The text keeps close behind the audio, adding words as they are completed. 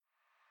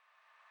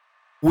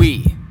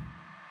We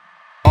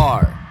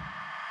are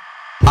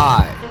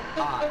I.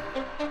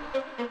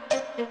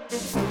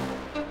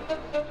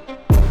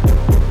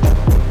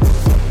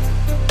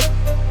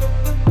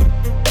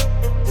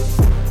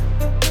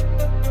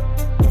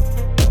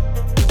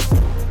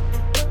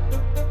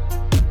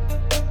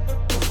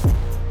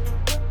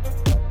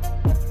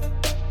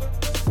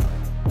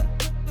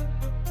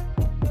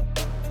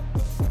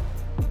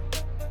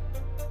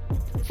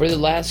 For the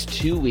last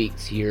 2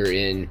 weeks here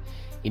in,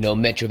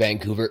 Metro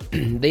Vancouver,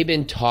 they've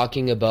been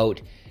talking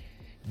about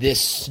this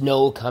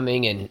snow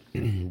coming, and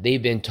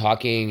they've been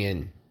talking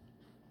and,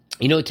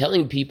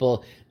 telling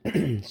people,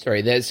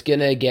 sorry, that it's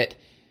gonna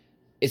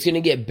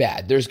get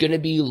bad. There's gonna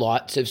be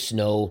lots of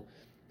snow.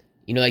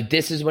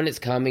 This is when it's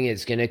coming.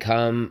 It's gonna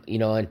come,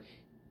 on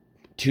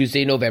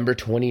Tuesday, November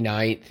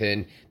 29th,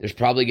 and there's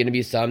probably gonna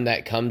be some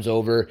that comes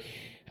over,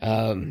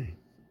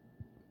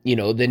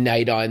 the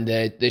night on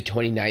the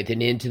 29th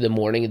and into the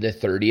morning of the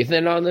 30th.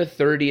 And on the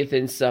 30th,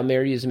 in some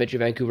areas of Metro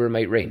Vancouver, it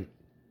might rain.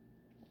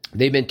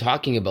 They've been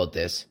talking about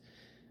this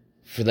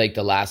for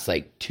the last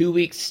 2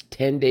 weeks,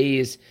 10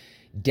 days,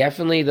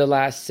 definitely the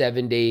last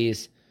 7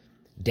 days,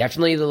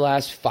 definitely the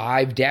last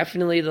 5,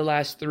 definitely the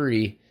last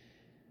 3,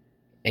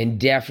 and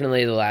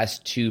definitely the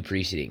last 2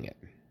 preceding it.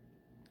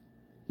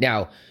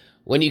 Now,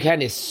 when you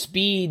kind of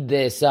speed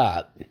this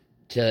up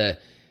to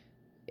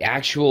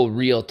actual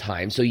real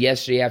time. So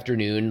yesterday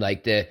afternoon,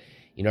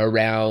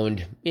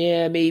 around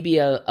maybe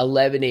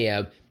 11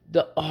 a.m.,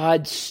 the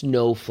odd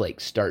snowflake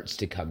starts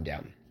to come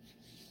down.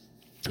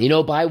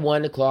 By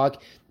 1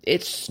 o'clock,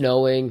 it's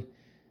snowing.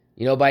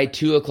 By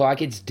 2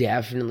 o'clock, it's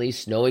definitely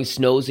snowing.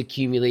 Snow's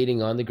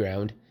accumulating on the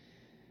ground.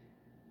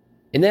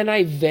 And then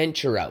I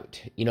venture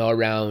out,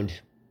 around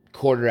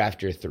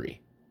 3:15.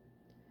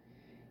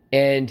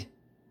 And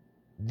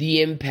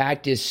the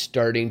impact is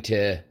starting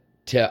to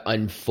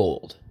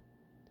unfold.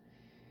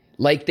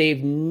 Like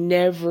they've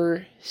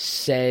never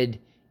said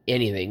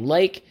anything.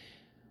 Like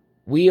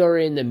we are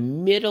in the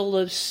middle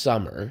of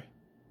summer,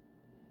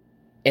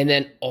 and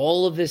then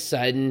all of a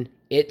sudden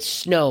it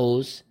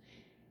snows,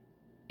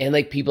 and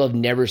people have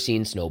never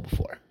seen snow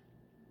before.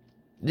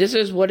 This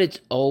is what it's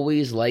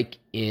always like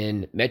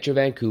in Metro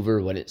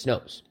Vancouver when it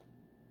snows.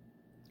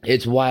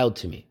 It's wild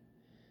to me.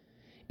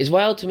 It's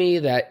wild to me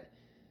that,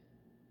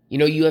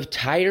 you have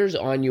tires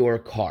on your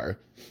car.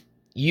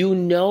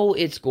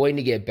 It's going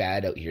to get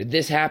bad out here.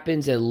 This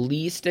happens at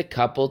least a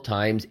couple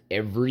times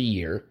every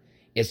year.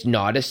 It's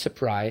not a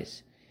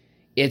surprise.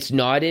 It's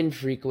not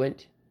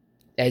infrequent,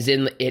 as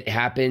in it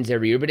happens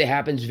every year, but it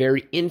happens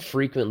very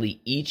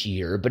infrequently each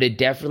year, but it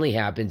definitely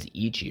happens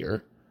each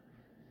year.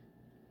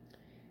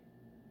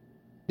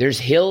 There's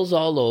hills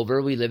all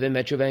over. We live in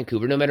Metro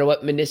Vancouver. No matter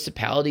what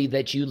municipality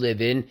that you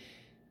live in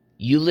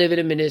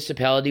a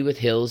municipality with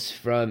hills,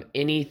 from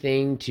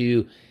anything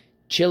to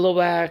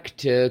Chilliwack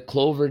to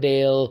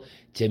Cloverdale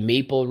to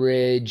Maple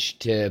Ridge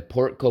to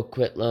Port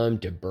Coquitlam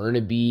to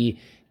Burnaby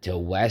to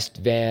West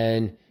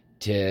Van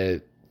to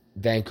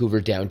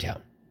Vancouver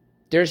downtown.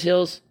 There's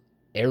hills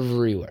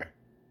everywhere.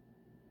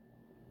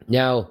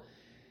 Now,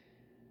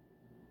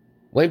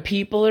 when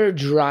people are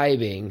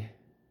driving,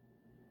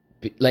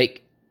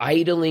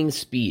 idling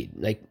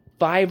speed,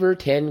 5 or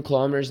 10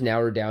 kilometers an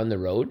hour down the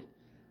road,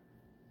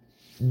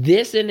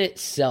 this in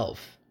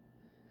itself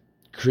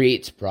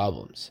creates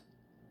problems.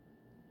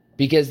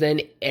 Because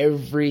then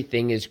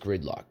everything is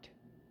gridlocked.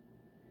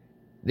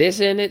 This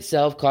in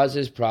itself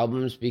causes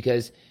problems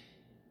because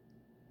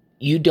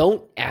you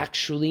don't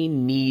actually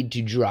need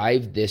to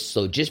drive this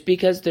slow. Just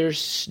because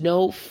there's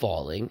snow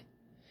falling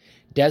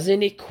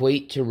doesn't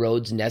equate to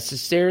roads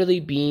necessarily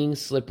being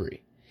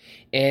slippery.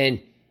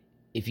 And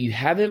if you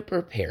haven't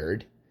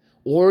prepared,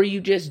 or you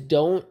just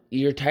don't,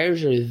 your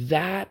tires are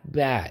that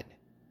bad.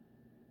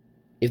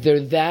 If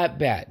they're that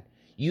bad,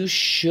 you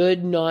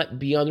should not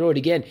be on the road.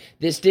 Again,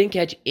 this didn't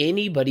catch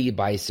anybody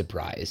by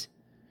surprise.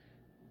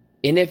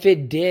 And if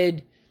it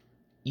did,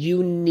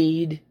 you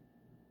need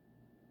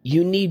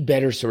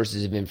better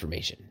sources of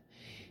information.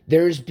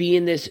 There's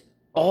being this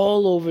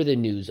all over the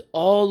news,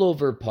 all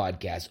over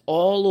podcasts,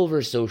 all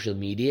over social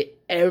media,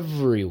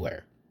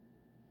 everywhere,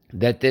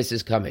 that this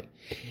is coming.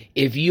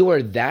 If you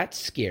are that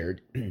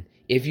scared,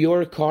 if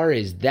your car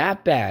is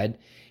that bad,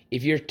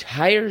 if your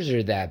tires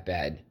are that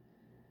bad,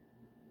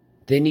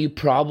 then you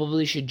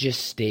probably should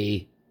just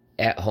stay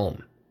at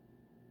home.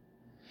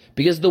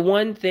 Because the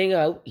one thing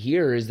out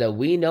here is that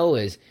we know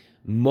is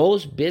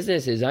most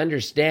businesses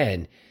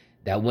understand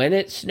that when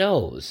it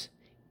snows,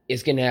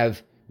 it's going to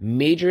have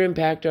major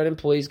impact on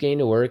employees getting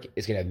to work.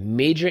 It's going to have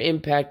major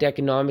impact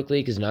economically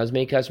because not as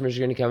many customers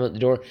are going to come out the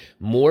door.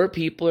 More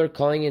people are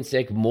calling in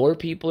sick. More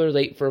people are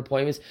late for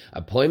appointments.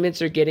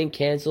 Appointments are getting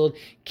canceled.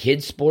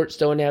 Kids' sports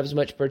don't have as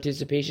much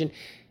participation.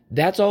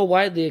 That's all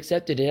widely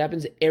accepted. It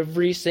happens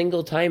every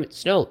single time it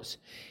snows.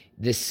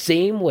 The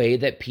same way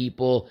that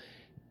people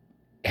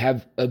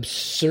have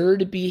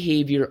absurd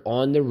behavior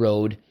on the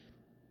road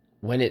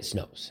when it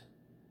snows.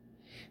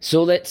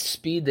 So let's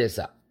speed this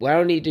up. I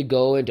don't need to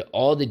go into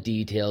all the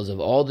details of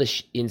all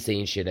the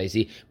insane shit I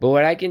see. But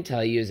what I can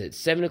tell you is at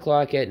 7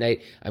 o'clock at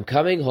night, I'm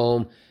coming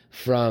home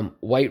from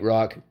White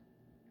Rock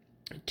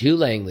to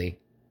Langley,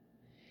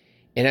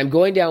 and I'm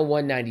going down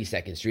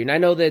 192nd Street. And I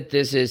know that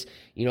this is,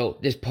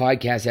 this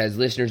podcast has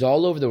listeners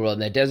all over the world,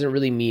 and that doesn't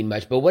really mean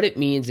much. But what it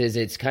means is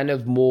it's kind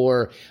of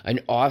more an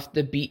off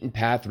the beaten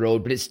path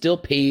road, but it's still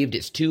paved.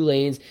 It's 2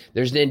 lanes.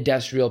 There's an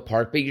industrial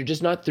park, but you're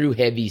just not through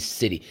heavy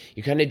city.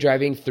 You're kind of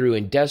driving through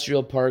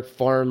industrial park,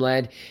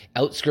 farmland,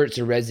 outskirts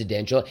of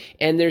residential.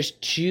 And there's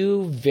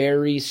 2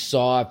 very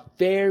soft,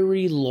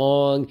 very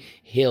long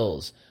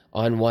hills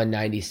on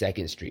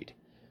 192nd Street.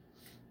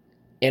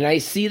 And I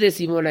see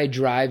this even when I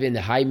drive in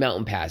the high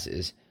mountain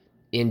passes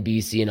in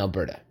BC and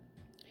Alberta.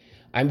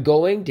 I'm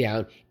going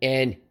down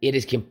and it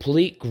is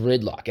complete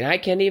gridlock. And I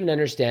can't even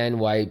understand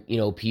why,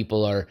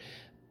 people are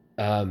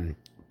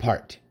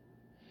parked.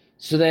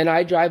 So then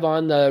I drive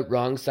on the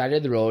wrong side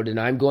of the road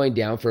and I'm going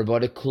down for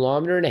about 1.5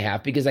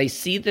 kilometers because I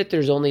see that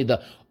there's only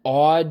the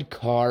odd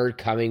car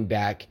coming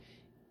back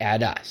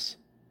at us.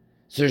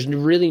 So there's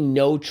really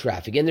no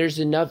traffic. And there's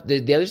enough,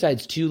 the other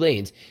side's 2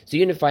 lanes. So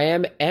even if I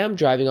am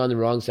driving on the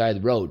wrong side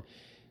of the road,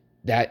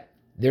 that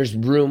there's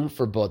room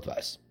for both of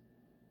us.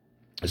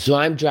 So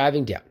I'm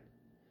driving down.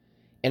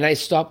 And I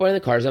stop one of the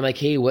cars. I'm like,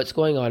 hey, what's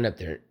going on up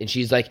there? And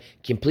she's like,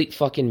 complete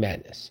fucking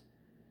madness.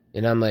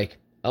 And I'm like,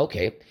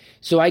 okay.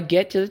 So I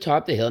get to the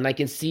top of the hill and I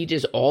can see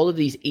just all of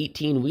these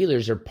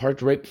 18-wheelers are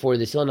parked right before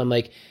this hill. And I'm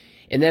like,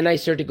 and then I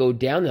start to go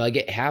down there. I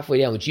get halfway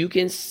down, which you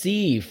can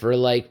see for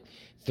like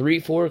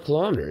 3-4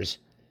 kilometers.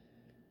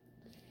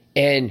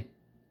 And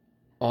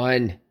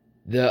on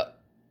the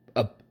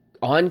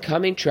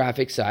oncoming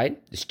traffic side,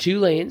 there's 2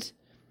 lanes.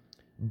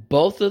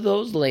 Both of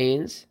those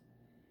lanes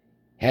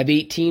have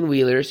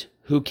 18-wheelers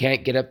who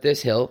can't get up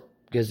this hill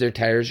because their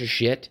tires are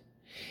shit.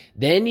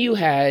 Then you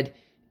had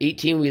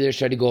 18-wheelers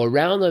try to go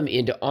around them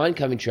into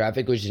oncoming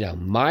traffic, which is now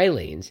my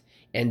lanes,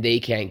 and they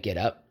can't get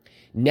up.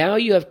 Now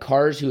you have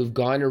cars who have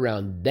gone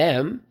around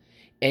them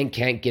and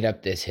can't get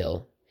up this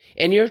hill.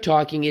 And you're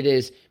talking it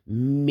is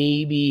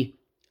maybe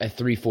a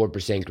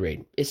 3-4%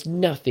 grade. It's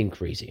nothing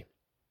crazy.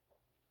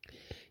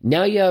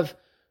 Now you have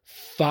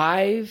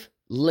 5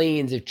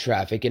 lanes of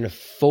traffic in a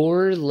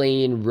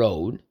 4-lane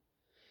road,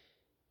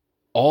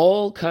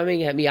 all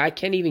coming at me. I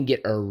can't even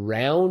get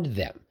around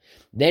them.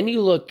 Then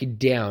you look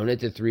down at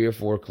the 3 or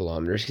 4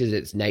 kilometers because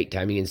it's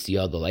nighttime. You can see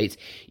all the lights.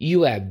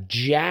 You have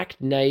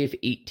jackknife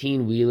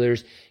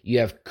 18-wheelers. You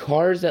have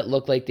cars that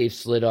look like they've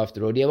slid off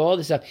the road. You have all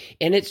this stuff,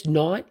 and it's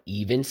not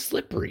even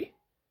slippery.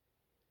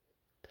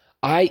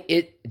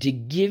 To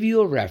give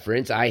you a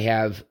reference, I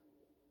have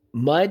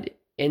mud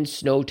and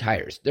snow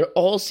tires. They're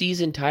all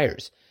season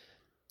tires.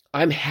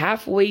 I'm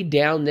halfway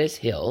down this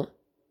hill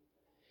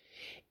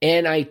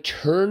and I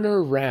turn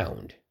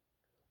around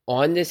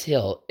on this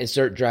hill and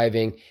start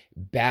driving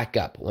back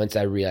up once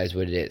I realize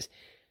what it is.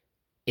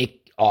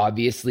 It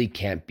obviously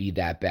can't be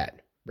that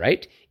bad,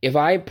 right? If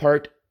I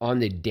parked on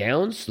the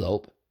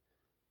downslope,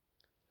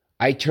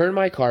 I turn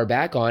my car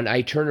back on,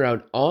 I turn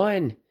around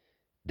on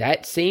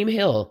that same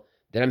hill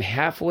that I'm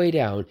halfway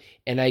down,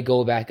 and I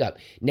go back up.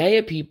 Now you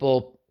have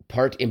people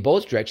parked in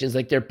both directions,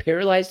 like they're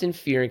paralyzed in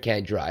fear and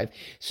can't drive.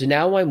 So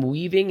now I'm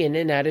weaving in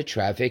and out of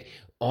traffic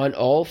on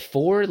all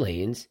 4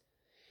 lanes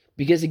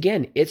because,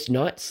 again, it's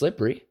not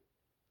slippery.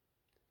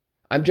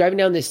 I'm driving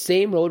down the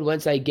same road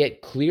once I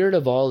get cleared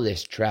of all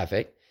this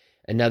traffic,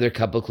 another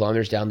couple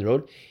kilometers down the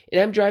road, and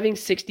I'm driving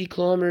 60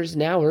 kilometers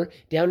an hour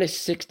down a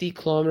 60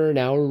 kilometer an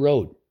hour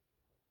road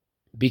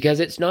because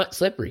it's not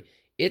slippery.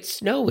 It's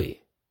snowy.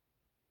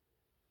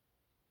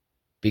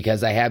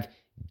 Because I have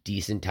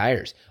decent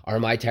tires. Are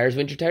my tires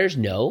winter tires?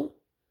 No.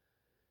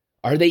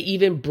 Are they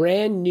even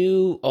brand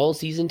new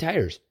all-season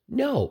tires?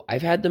 No.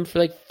 I've had them for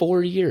like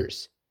 4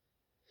 years.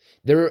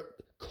 They're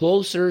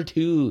closer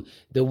to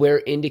the wear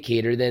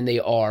indicator than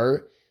they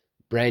are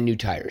brand new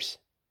tires.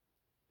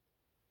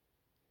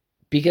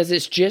 Because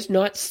it's just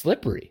not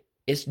slippery.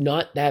 It's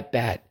not that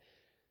bad.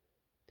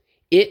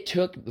 It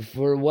took,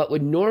 for what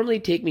would normally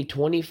take me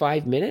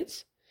 25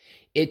 minutes,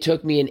 it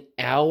took me 1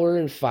 hour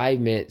and 5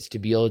 minutes to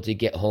be able to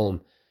get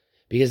home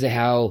because of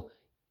how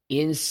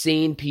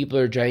insane people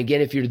are driving. Again,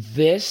 if you're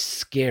this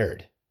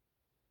scared,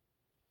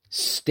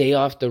 stay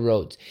off the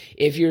roads.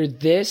 If you're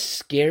this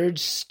scared,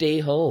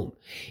 stay home.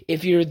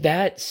 If you're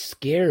that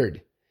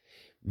scared,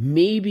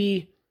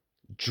 maybe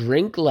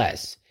drink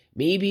less.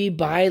 Maybe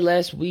buy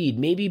less weed.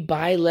 Maybe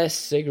buy less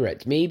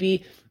cigarettes.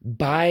 Maybe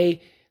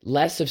buy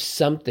less of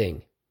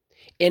something.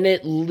 And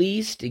at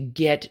least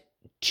get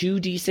 2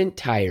 decent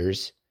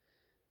tires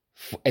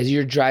as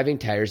you're driving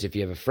tires. If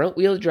you have a front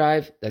wheel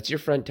drive, that's your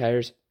front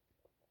tires.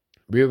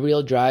 Rear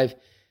wheel drive,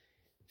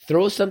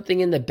 throw something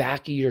in the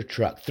back of your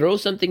truck. Throw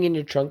something in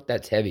your trunk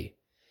that's heavy.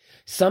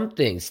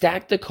 Something.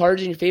 Stack the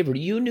cards in your favor.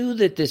 You knew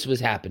that this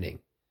was happening.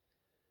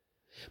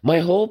 My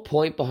whole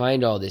point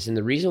behind all this, and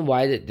the reason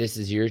why that this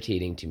is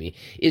irritating to me,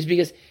 is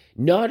because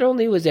not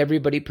only was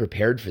everybody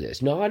prepared for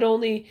this, not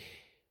only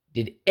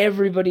did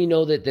everybody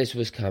know that this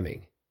was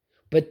coming,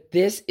 But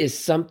this is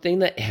something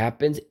that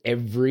happens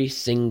every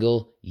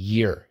single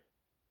year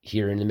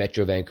here in the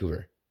Metro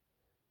Vancouver.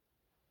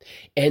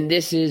 And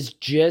this is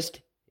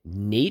just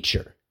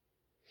nature.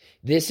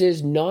 This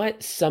is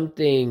not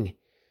something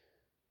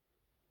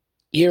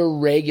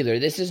irregular.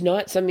 This is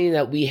not something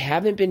that we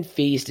haven't been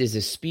faced as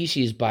a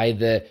species by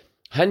the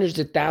hundreds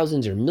of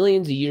thousands or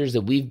millions of years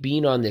that we've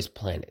been on this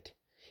planet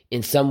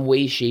in some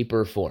way, shape,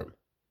 or form.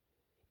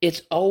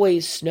 It's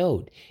always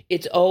snowed.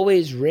 It's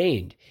always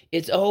rained.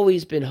 It's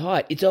always been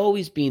hot. It's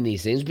always been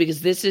these things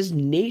because this is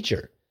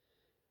nature.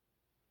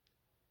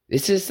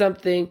 This is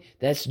something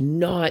that's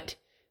not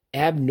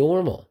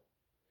abnormal.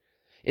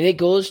 And it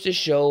goes to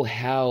show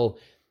how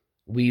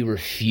we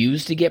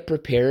refuse to get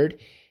prepared,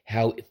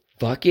 how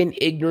fucking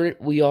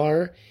ignorant we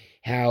are,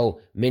 how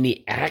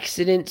many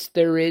accidents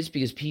there is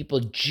because people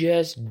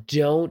just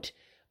don't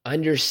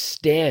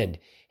understand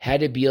how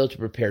to be able to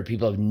prepare.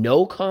 People have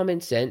no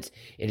common sense.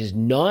 It is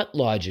not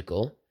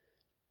logical.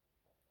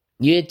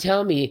 You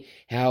tell me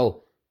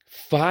how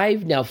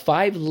five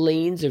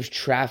lanes of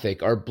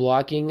traffic are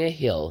blocking a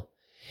hill,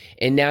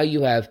 and now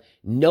you have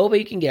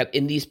nobody can get up.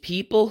 And these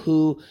people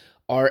who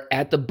are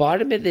at the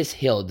bottom of this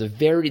hill,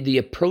 the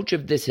approach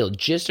of this hill,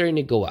 just starting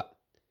to go up.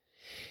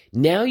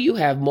 Now you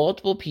have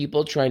multiple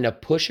people trying to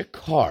push a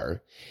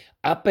car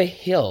up a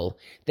hill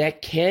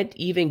that can't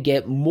even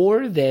get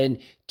more than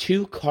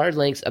 2 car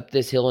lengths up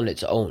this hill on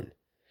its own.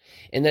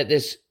 And that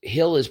this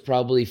hill is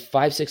probably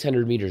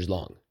 500-600 meters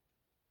long.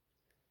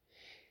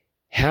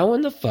 How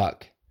in the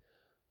fuck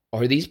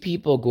are these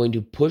people going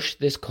to push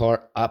this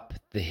car up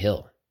the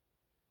hill?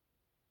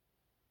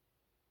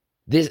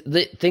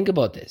 Think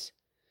about this.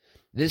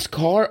 This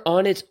car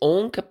on its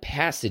own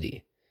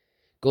capacity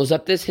goes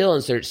up this hill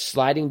and starts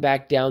sliding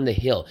back down the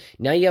hill.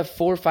 Now you have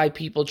 4 or 5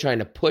 people trying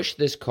to push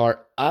this car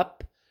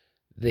up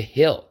the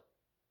hill.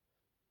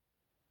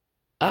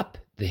 Up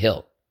the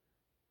hill.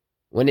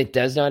 When it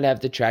does not have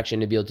the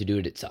traction to be able to do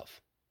it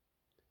itself.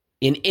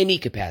 In any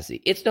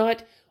capacity. It's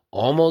not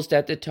almost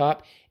at the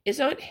top. It's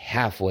not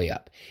halfway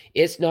up.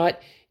 It's not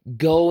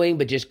going,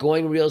 but just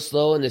going real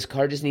slow, and this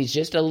car just needs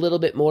just a little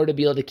bit more to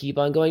be able to keep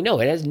on going. No,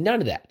 it has none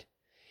of that.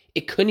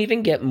 It couldn't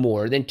even get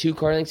more than 2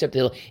 car lengths up the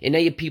hill, and now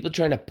you have people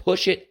trying to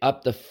push it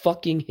up the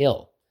fucking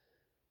hill.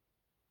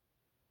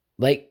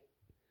 Like,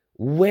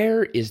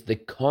 where is the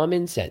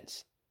common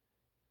sense?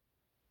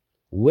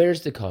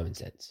 Where's the common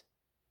sense?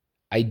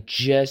 I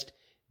just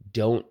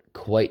don't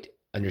quite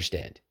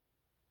understand.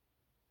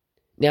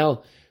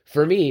 Now,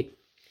 for me,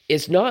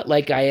 it's not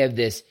like I have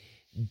this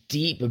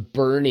deep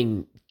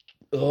burning,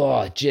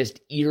 just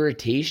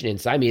irritation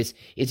inside me.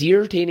 It's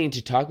irritating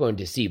to talk about and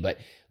to see, but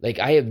like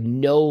I have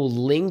no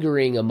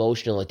lingering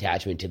emotional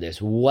attachment to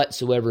this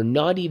whatsoever,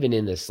 not even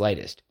in the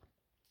slightest.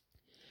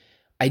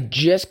 I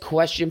just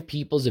question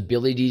people's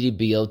ability to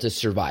be able to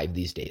survive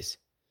these days.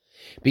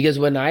 Because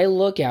when I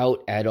look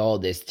out at all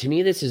this, to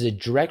me, this is a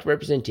direct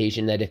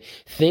representation that if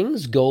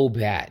things go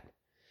bad,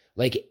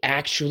 like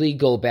actually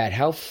go bad,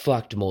 how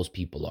fucked most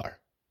people are.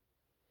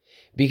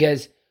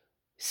 Because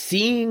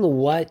seeing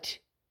what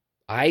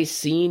I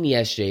seen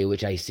yesterday,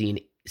 which I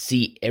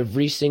see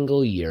every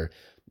single year,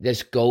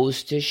 this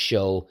goes to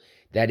show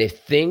that if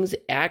things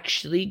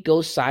actually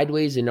go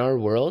sideways in our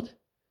world,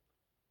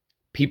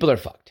 people are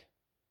fucked.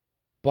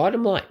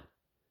 Bottom line.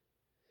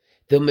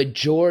 The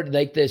majority,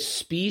 like the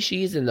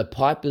species and the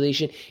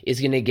population is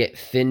going to get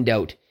thinned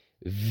out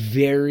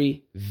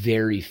very,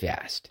 very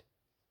fast.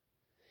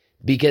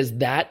 Because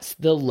that's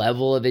the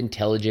level of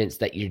intelligence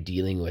that you're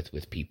dealing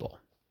with people.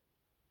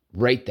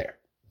 Right there.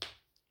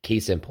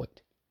 Case in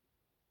point.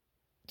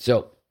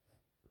 So,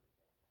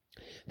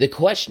 the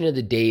question of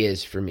the day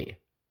is for me.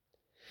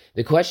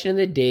 The question of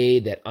the day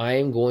that I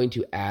am going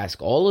to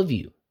ask all of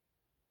you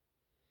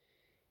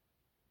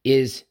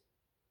is,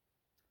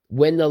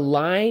 when the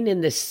line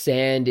in the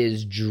sand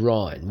is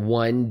drawn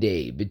one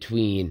day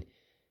between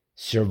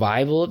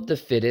survival of the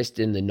fittest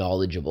and the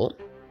knowledgeable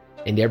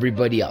and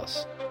everybody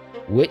else,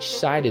 which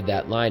side of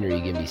that line are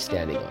you going to be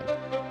standing on?